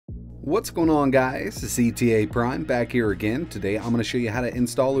What's going on, guys? It's CTA Prime back here again. Today I'm going to show you how to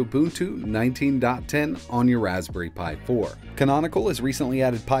install Ubuntu 19.10 on your Raspberry Pi 4. Canonical has recently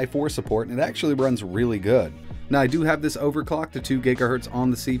added Pi 4 support and it actually runs really good. Now I do have this overclock to 2 GHz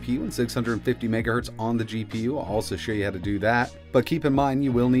on the CPU and 650 MHz on the GPU. I'll also show you how to do that. But keep in mind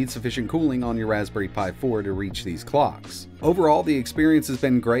you will need sufficient cooling on your Raspberry Pi 4 to reach these clocks. Overall, the experience has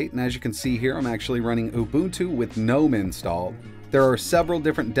been great, and as you can see here, I'm actually running Ubuntu with GNOME installed. There are several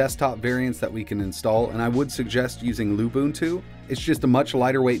different desktop variants that we can install, and I would suggest using Lubuntu. It's just a much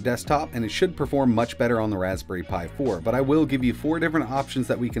lighter weight desktop and it should perform much better on the Raspberry Pi 4, but I will give you 4 different options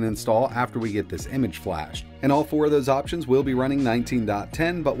that we can install after we get this image flashed. And all 4 of those options will be running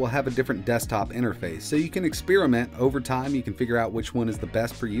 19.10, but will have a different desktop interface, so you can experiment. Over time you can figure out which one is the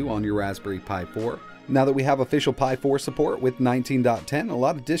best for you on your Raspberry Pi 4. Now that we have official Pi 4 support with 19.10, a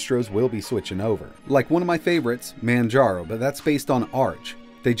lot of distros will be switching over. Like one of my favorites, Manjaro, but that's based on Arch.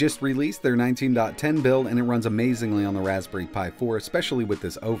 They just released their 19.10 build and it runs amazingly on the Raspberry Pi 4, especially with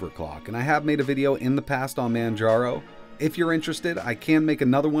this overclock. And I have made a video in the past on Manjaro. If you're interested, I can make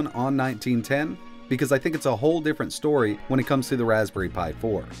another one on 19.10 because I think it's a whole different story when it comes to the Raspberry Pi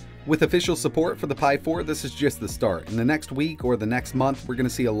 4. With official support for the Pi 4, this is just the start. In the next week or the next month, we're going to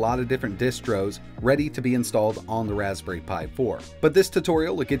see a lot of different distros ready to be installed on the Raspberry Pi 4. But this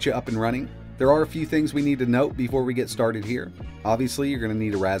tutorial will get you up and running. There are a few things we need to note before we get started here. Obviously, you're going to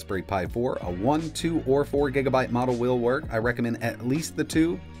need a Raspberry Pi 4. A 1, 2, or 4 GB model will work. I recommend at least the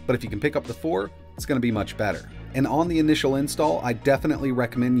 2, but if you can pick up the 4, it's going to be much better. And on the initial install, I definitely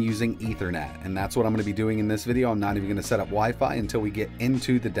recommend using Ethernet, and that's what I'm going to be doing in this video. I'm not even going to set up Wi-Fi until we get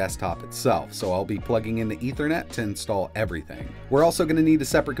into the desktop itself, so I'll be plugging into Ethernet to install everything. We're also going to need a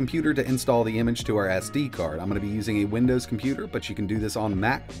separate computer to install the image to our SD card. I'm going to be using a Windows computer, but you can do this on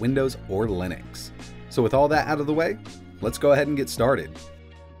Mac, Windows, or Linux. So with all that out of the way, let's go ahead and get started.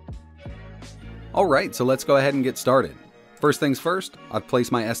 Alright, so let's go ahead and get started. First things first, I've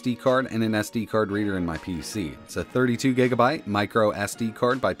placed my SD card and an SD card reader in my PC. It's a 32 GB micro SD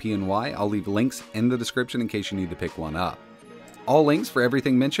card by P&Y. I'll leave links in the description in case you need to pick one up. All links for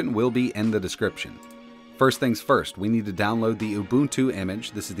everything mentioned will be in the description. First things first, we need to download the Ubuntu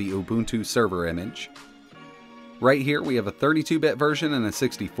image. This is the Ubuntu server image. Right here we have a 32-bit version and a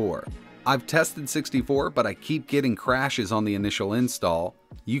 64. I've tested 64, but I keep getting crashes on the initial install.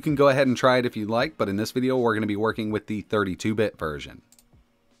 You can go ahead and try it if you'd like, but in this video we're going to be working with the 32-bit version.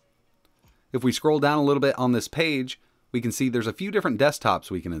 If we scroll down a little bit on this page, we can see there's a few different desktops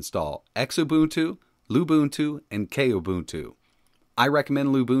we can install: Xubuntu, Lubuntu, and Kubuntu. I recommend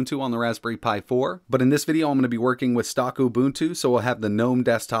Lubuntu on the Raspberry Pi 4, but in this video I'm going to be working with stock Ubuntu, so we'll have the GNOME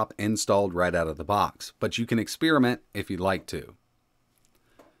desktop installed right out of the box, but you can experiment if you'd like to.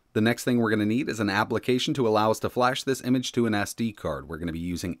 The next thing we're going to need is an application to allow us to flash this image to an SD card. We're going to be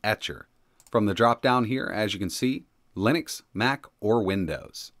using Etcher. From the drop down here, as you can see, Linux, Mac, or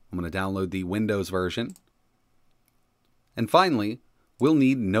Windows. I'm going to download the Windows version. And finally, we'll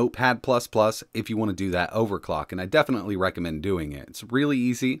need Notepad++ if you want to do that overclock, and I definitely recommend doing it. It's really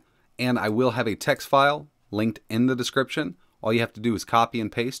easy, and I will have a text file linked in the description. All you have to do is copy and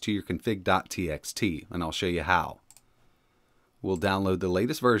paste to your config.txt, and I'll show you how. We'll download the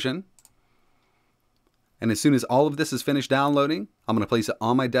latest version. And as soon as all of this is finished downloading, I'm going to place it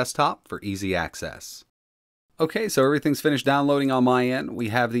on my desktop for easy access. Okay, so everything's finished downloading on my end. We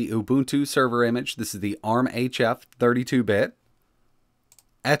have the Ubuntu server image. This is the ARM HF 32-bit,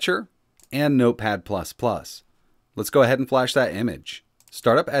 Etcher, and Notepad++. Let's go ahead and flash that image.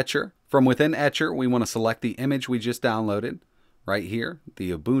 Start up Etcher. From within Etcher, we want to select the image we just downloaded. Right here,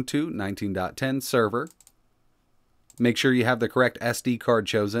 the Ubuntu 19.10 server. Make sure you have the correct SD card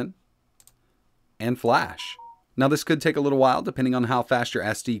chosen, and flash. Now this could take a little while depending on how fast your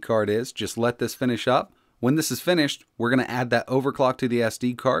SD card is. Just let this finish up. When this is finished, we're going to add that overclock to the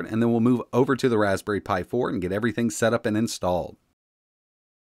SD card, and then we'll move over to the Raspberry Pi 4 and get everything set up and installed.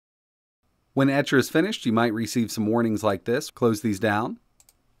 When Etcher is finished, you might receive some warnings like this. Close these down,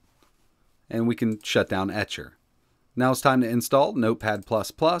 and we can shut down Etcher. Now it's time to install Notepad++.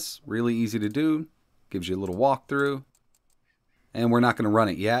 Really easy to do. Gives you a little walkthrough. And we're not going to run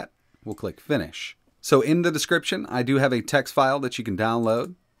it yet. We'll click Finish. So in the description, I do have a text file that you can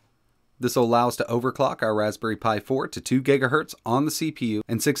download. This will allow us to overclock our Raspberry Pi 4 to 2 GHz on the CPU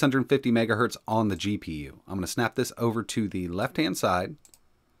and 650 MHz on the GPU. I'm going to snap this over to the left-hand side.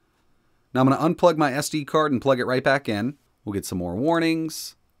 Now I'm going to unplug my SD card and plug it right back in. We'll get some more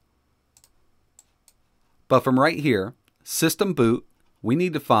warnings. But from right here, System Boot, we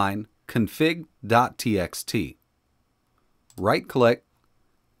need to find config.txt. Right click,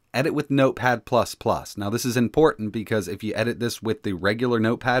 edit with Notepad++. Now this is important because if you edit this with the regular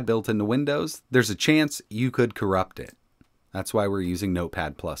Notepad built into Windows, there's a chance you could corrupt it. That's why we're using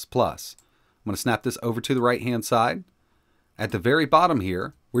Notepad++. I'm going to snap this over to the right hand side. At the very bottom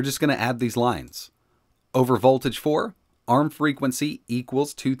here, we're just going to add these lines. Over voltage 4, ARM frequency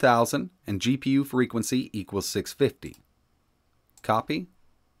equals 2000 and GPU frequency equals 650. Copy.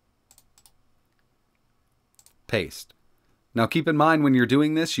 Paste. Now keep in mind when you're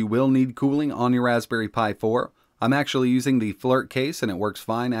doing this, you will need cooling on your Raspberry Pi 4. I'm actually using the Flirt case and it works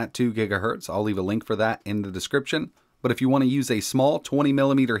fine at 2 GHz. I'll leave a link for that in the description. But if you want to use a small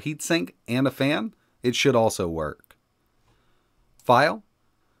 20mm heatsink and a fan, it should also work. File,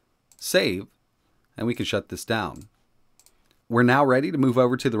 save, and we can shut this down. We're now ready to move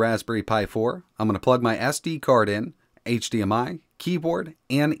over to the Raspberry Pi 4. I'm going to plug my SD card in, HDMI, keyboard,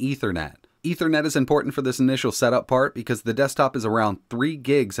 and Ethernet. Ethernet is important for this initial setup part because the desktop is around 3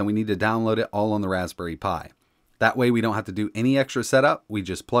 gigs and we need to download it all on the Raspberry Pi. That way we don't have to do any extra setup. We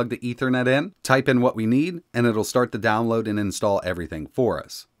just plug the Ethernet in, type in what we need, and it'll start the download and install everything for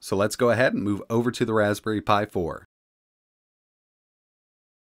us. So let's go ahead and move over to the Raspberry Pi 4.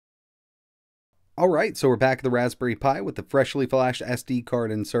 Alright, so we're back at the Raspberry Pi with the freshly flashed SD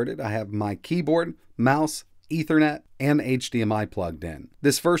card inserted. I have my keyboard, mouse, Ethernet, and HDMI plugged in.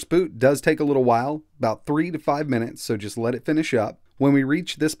 This first boot does take a little while, about 3 to 5 minutes, so just let it finish up. When we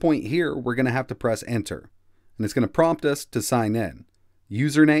reach this point here, we're going to have to press enter. And it's going to prompt us to sign in.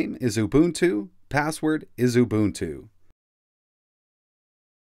 Username is Ubuntu, password is Ubuntu.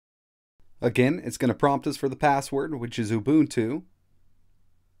 Again, it's going to prompt us for the password, which is Ubuntu.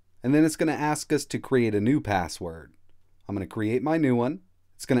 And then it's going to ask us to create a new password. I'm going to create my new one.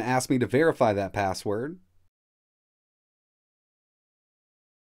 It's going to ask me to verify that password.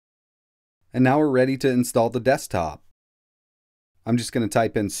 And now we're ready to install the desktop. I'm just going to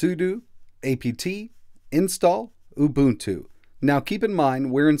type in sudo apt install Ubuntu. Now keep in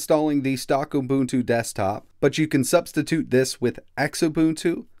mind we're installing the stock Ubuntu desktop, but you can substitute this with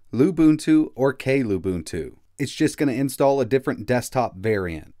Xubuntu, Lubuntu, or Kubuntu. It's just going to install a different desktop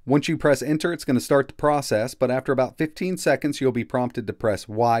variant. Once you press enter, it's going to start the process, but after about 15 seconds, you'll be prompted to press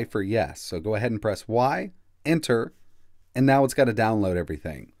Y for yes. So go ahead and press Y, enter, and now it's got to download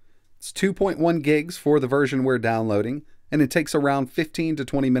everything. It's 2.1 gigs for the version we're downloading, and it takes around 15 to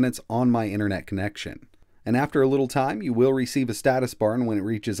 20 minutes on my internet connection. And after a little time, you will receive a status bar, and when it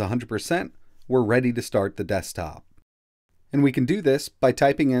reaches 100%, we're ready to start the desktop. And we can do this by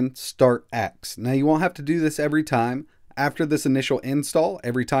typing in Start X. Now you won't have to do this every time. After this initial install,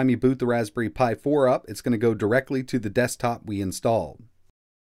 every time you boot the Raspberry Pi 4 up, it's going to go directly to the desktop we installed.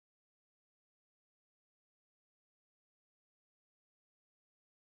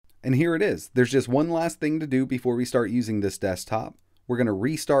 And here it is. There's just one last thing to do before we start using this desktop. We're going to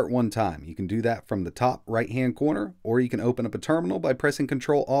restart one time. You can do that from the top right-hand corner, or you can open up a terminal by pressing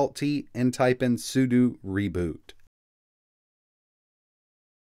Ctrl-Alt-T and type in sudo reboot.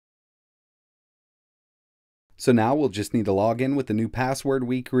 So now we'll just need to log in with the new password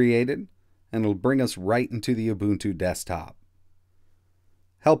we created, and it'll bring us right into the Ubuntu desktop.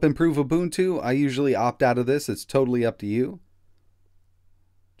 Help improve Ubuntu, I usually opt out of this. It's totally up to you.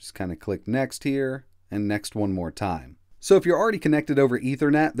 Just kind of click next here and next one more time. So if you're already connected over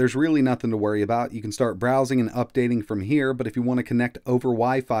Ethernet, there's really nothing to worry about. You can start browsing and updating from here, but if you want to connect over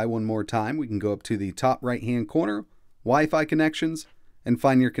Wi-Fi one more time, we can go up to the top right-hand corner, Wi-Fi connections, and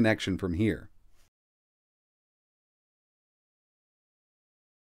find your connection from here.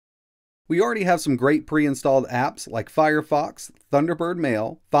 We already have some great pre-installed apps like Firefox, Thunderbird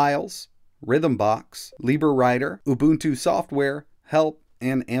Mail, Files, Rhythmbox, LibreWriter, Ubuntu Software, Help,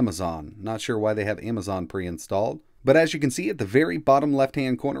 and Amazon. Not sure why they have Amazon pre-installed. But as you can see at the very bottom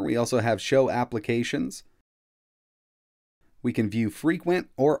left-hand corner, we also have Show Applications. We can view Frequent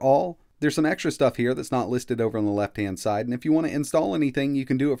or All. There's some extra stuff here that's not listed over on the left-hand side. And if you want to install anything, you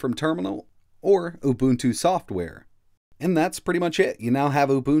can do it from Terminal or Ubuntu Software. And that's pretty much it. You now have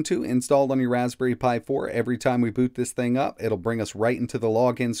Ubuntu installed on your Raspberry Pi 4. Every time we boot this thing up, it'll bring us right into the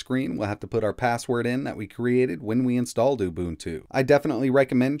login screen. We'll have to put our password in that we created when we installed Ubuntu. I definitely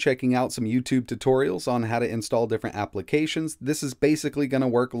recommend checking out some YouTube tutorials on how to install different applications. This is basically going to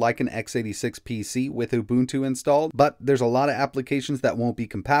work like an x86 PC with Ubuntu installed, but there's a lot of applications that won't be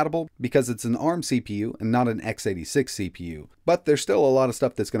compatible because it's an ARM CPU and not an x86 CPU. But there's still a lot of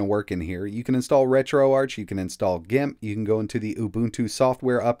stuff that's going to work in here. You can install RetroArch, you can install GIMP, you you can go into the Ubuntu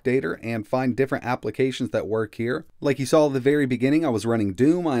software updater and find different applications that work here. Like you saw at the very beginning, I was running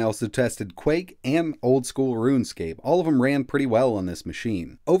Doom, I also tested Quake, and old school RuneScape. All of them ran pretty well on this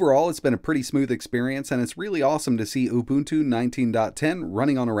machine. Overall, it's been a pretty smooth experience, and it's really awesome to see Ubuntu 19.10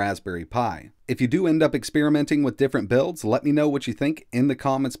 running on a Raspberry Pi. If you do end up experimenting with different builds, let me know what you think in the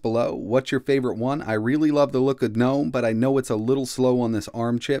comments below. What's your favorite one? I really love the look of GNOME, but I know it's a little slow on this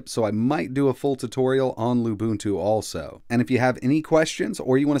ARM chip, so I might do a full tutorial on Lubuntu also. And if you have any questions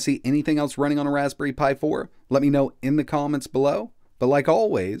or you want to see anything else running on a Raspberry Pi 4, let me know in the comments below. But like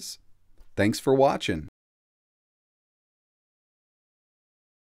always, thanks for watching.